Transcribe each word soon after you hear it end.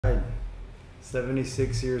Died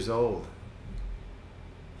 76 years old.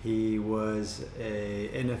 He was a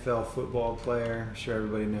NFL football player. I'm sure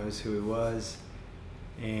everybody knows who he was.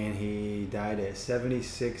 And he died at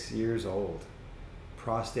 76 years old.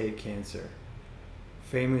 Prostate cancer.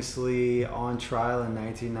 Famously on trial in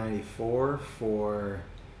 1994 for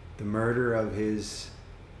the murder of his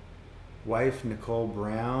wife, Nicole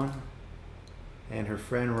Brown, and her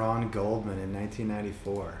friend Ron Goldman in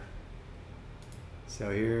 1994. So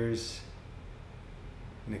here's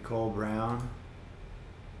Nicole Brown.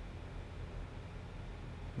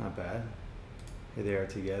 Not bad. Here they are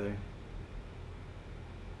together.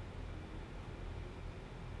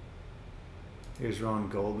 Here's Ron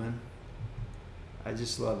Goldman. I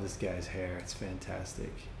just love this guy's hair. It's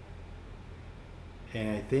fantastic.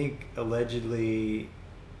 And I think allegedly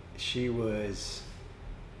she was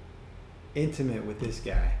intimate with this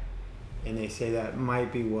guy. And they say that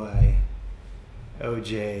might be why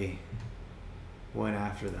OJ went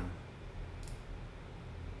after them.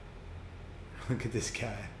 Look at this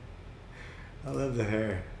guy. I love the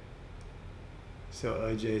hair. So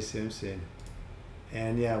OJ Simpson.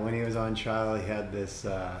 And yeah, when he was on trial, he had this,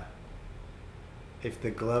 if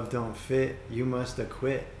the glove don't fit, you must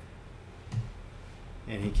acquit.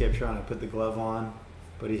 And he kept trying to put the glove on,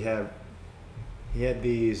 but he had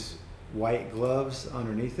these white gloves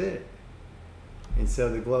underneath it. And so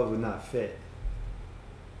the glove would not fit.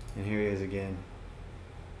 And here he is again.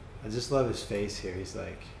 I just love his face here. He's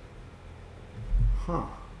like, huh,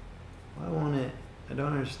 why won't it? I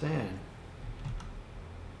don't understand.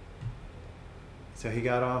 So he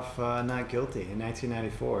got off not guilty in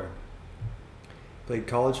 1994. Played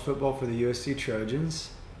college football for the USC Trojans.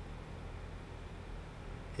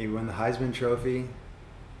 He won the Heisman Trophy.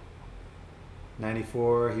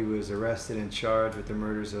 94, he was arrested and charged with the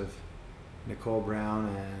murders of Nicole Brown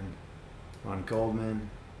and Ron Goldman.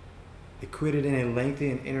 Acquitted in a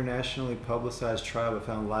lengthy and internationally publicized trial, but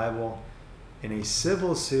found liable in a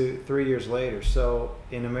civil suit 3 years later. So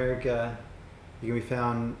in America, you can be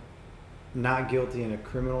found not guilty in a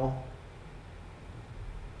criminal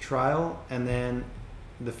trial, and then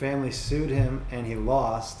the family sued him and he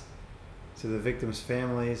lost to the victims'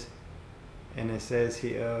 families, and it says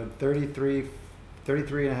he owed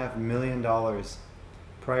 $33.5 million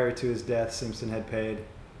prior to his death. Simpson had paid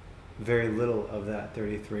very little of that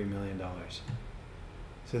 $33 million.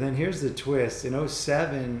 So then here's the twist. In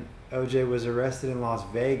 2007, OJ was arrested in Las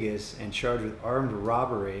Vegas and charged with armed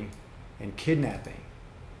robbery and kidnapping.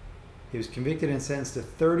 He was convicted and sentenced to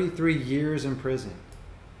 33 years in prison.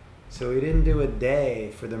 So he didn't do a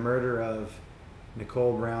day for the murder of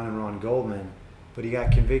Nicole Brown and Ron Goldman, but he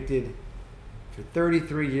got convicted for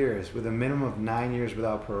 33 years with a minimum of 9 years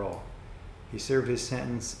without parole. He served his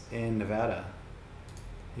sentence in Nevada.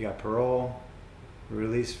 He got parole,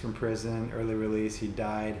 released from prison, early release. He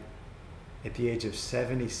died at the age of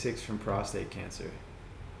 76 from prostate cancer.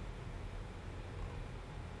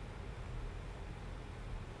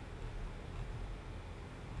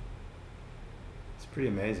 It's pretty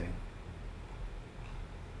amazing.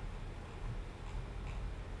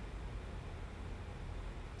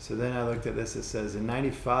 So then I looked at this. It says in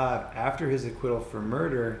 95, after his acquittal for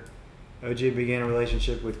murder, OJ began a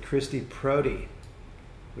relationship with Christy Prody,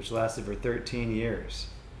 which lasted for 13 years.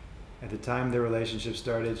 At the time their relationship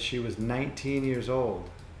started, she was 19 years old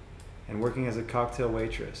and working as a cocktail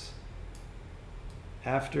waitress.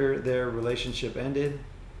 After their relationship ended,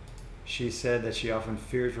 she said that she often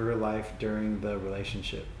feared for her life during the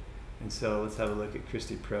relationship. And so let's have a look at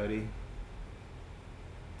Christy Prody.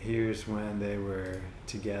 Here's when they were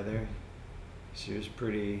together. She was a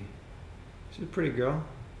pretty girl.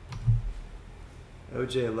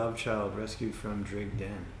 OJ, a love child rescued from Drake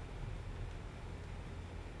Den.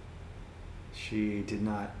 She did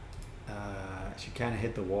not, she kind of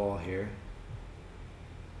hit the wall here.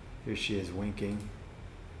 Here she is winking.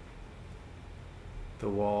 The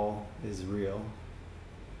wall is real.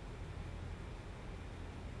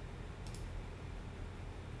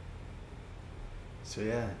 So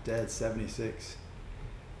yeah, dead, 76.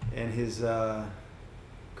 In his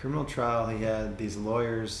criminal trial, he had these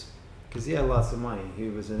lawyers, because he had lots of money. He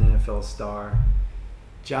was an NFL star.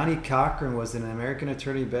 Johnny Cochran was an American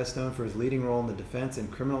attorney best known for his leading role in the defense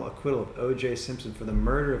and criminal acquittal of OJ Simpson for the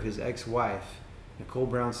murder of his ex-wife, Nicole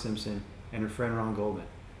Brown Simpson, and her friend Ron Goldman.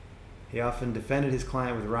 He often defended his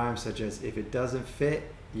client with rhymes such as, "If it doesn't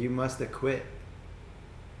fit, you must acquit."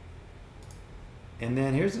 And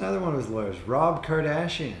then here's another one of his lawyers, Rob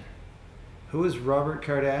Kardashian. Who is Robert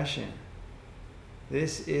Kardashian?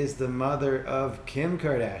 This is the mother of Kim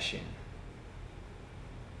Kardashian.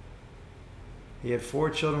 He had 4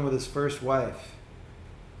 children with his first wife.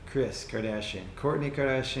 Kris Kardashian, Kourtney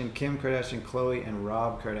Kardashian, Kim Kardashian, Khloe, and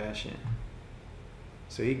Rob Kardashian.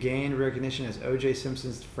 So he gained recognition as OJ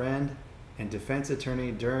Simpson's friend and defense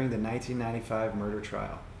attorney during the 1995 murder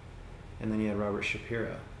trial. And then you had Robert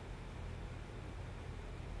Shapiro,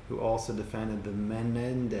 who also defended the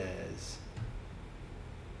Menendez.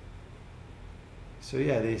 So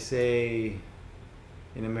yeah, they say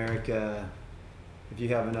in America, if you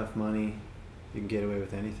have enough money, you can get away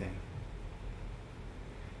with anything.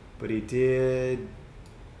 But he did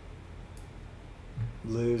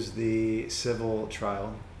lose the civil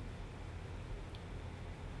trial.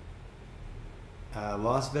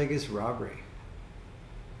 Las Vegas robbery.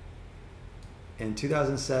 In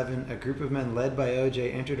 2007, a group of men led by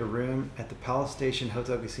OJ entered a room at the Palace Station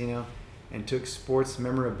Hotel Casino and took sports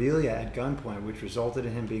memorabilia at gunpoint, which resulted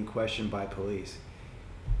in him being questioned by police.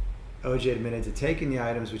 OJ admitted to taking the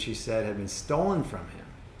items which he said had been stolen from him.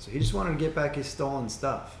 So he just wanted to get back his stolen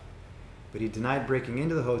stuff. But he denied breaking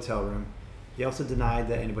into the hotel room. He also denied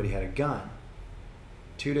that anybody had a gun.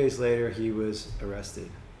 2 days later, he was arrested,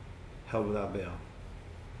 held without bail.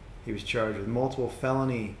 He was charged with multiple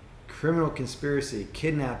felony, criminal conspiracy,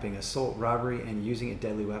 kidnapping, assault, robbery, and using a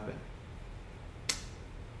deadly weapon.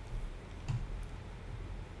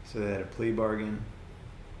 So they had a plea bargain.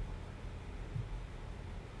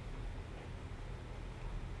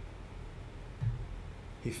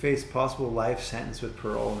 He faced possible life sentence with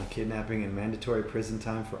parole and kidnapping and mandatory prison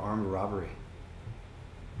time for armed robbery.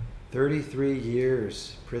 33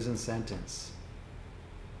 years prison sentence.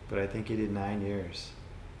 But I think he did 9 years.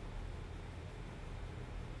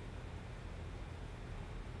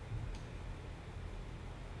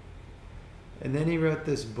 And then he wrote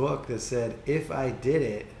this book that said, If I Did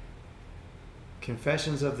It,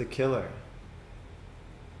 Confessions of the Killer.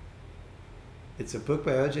 It's a book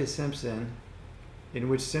by OJ Simpson in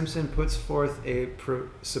which Simpson puts forth a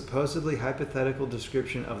supposedly hypothetical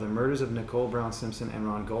description of the murders of Nicole Brown Simpson and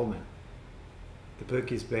Ron Goldman. The book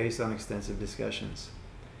is based on extensive discussions.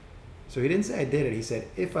 So he didn't say I did it. He said,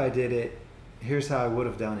 if I did it, here's how I would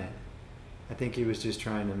have done it. I think he was just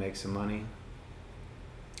trying to make some money.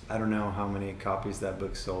 I don't know how many copies that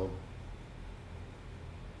book sold.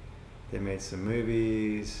 They made some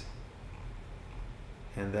movies.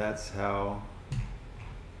 And that's how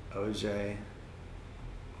OJ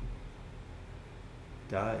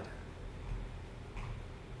died.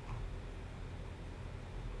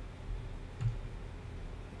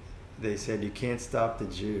 They said you can't stop the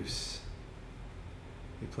juice.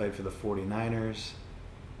 He played for the 49ers.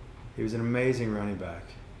 He was an amazing running back.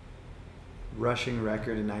 Rushing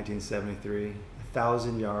record in 1973,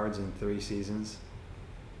 1,000 yards in 3 seasons.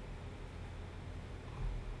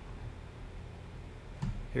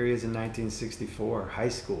 Here he is in 1964, high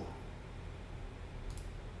school.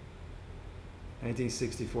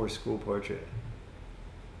 1964 school portrait.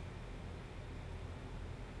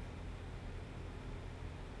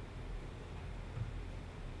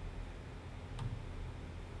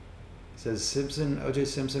 It says OJ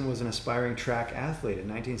Simpson was an aspiring track athlete. In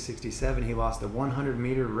 1967, he lost a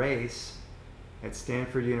 100-meter race at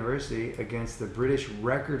Stanford University against the British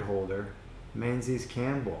record holder, Menzies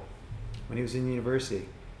Campbell, when he was in university.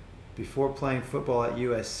 Before playing football at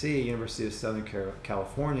USC, University of Southern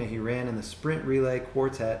California, he ran in the sprint relay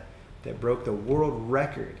quartet that broke the world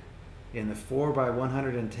record in the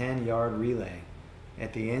 4x110-yard relay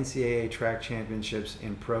at the NCAA track championships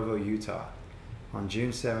in Provo, Utah on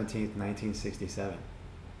June 17, 1967.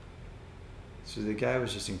 So the guy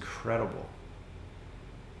was just incredible.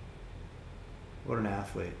 What an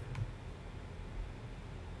athlete.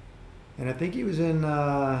 And I think he was in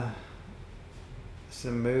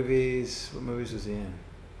some movies. What movies was he in?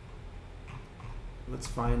 Let's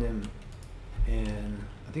find him in,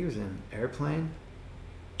 I think he was in Airplane.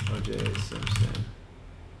 OJ Simpson.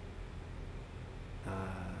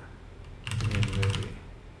 In movie.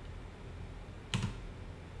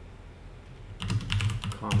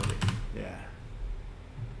 Comedy. Yeah.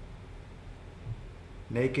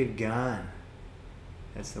 Naked Gun.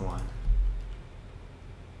 That's the one.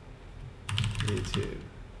 YouTube.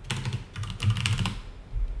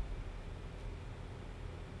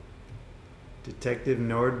 Detective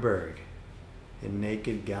Nordberg in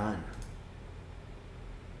Naked Gun.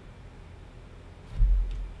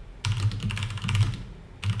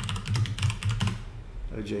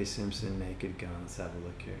 OJ Simpson, Naked Gun. Let's have a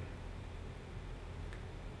look here.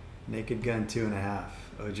 Naked Gun 2.5.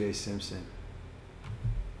 OJ Simpson.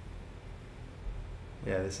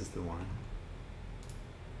 Yeah, this is the one.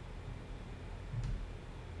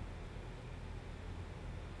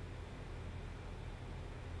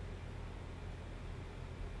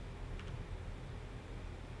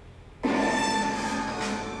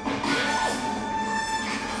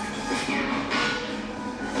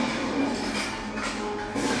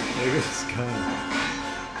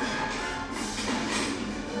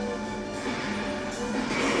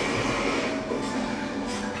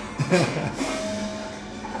 It's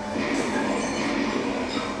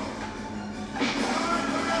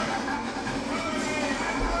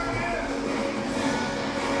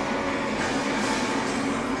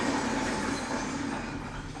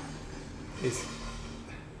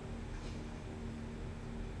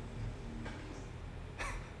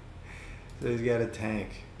so he's got a tank.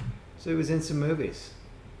 So he was in some movies.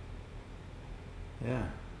 Yeah,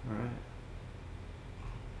 all right.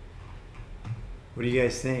 What do you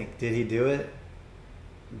guys think? Did he do it?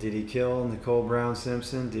 Did he kill Nicole Brown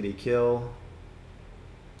Simpson? Did he kill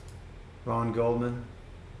Ron Goldman?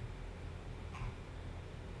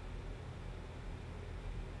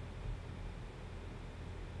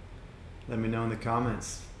 Let me know in the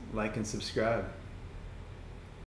comments. Like and subscribe.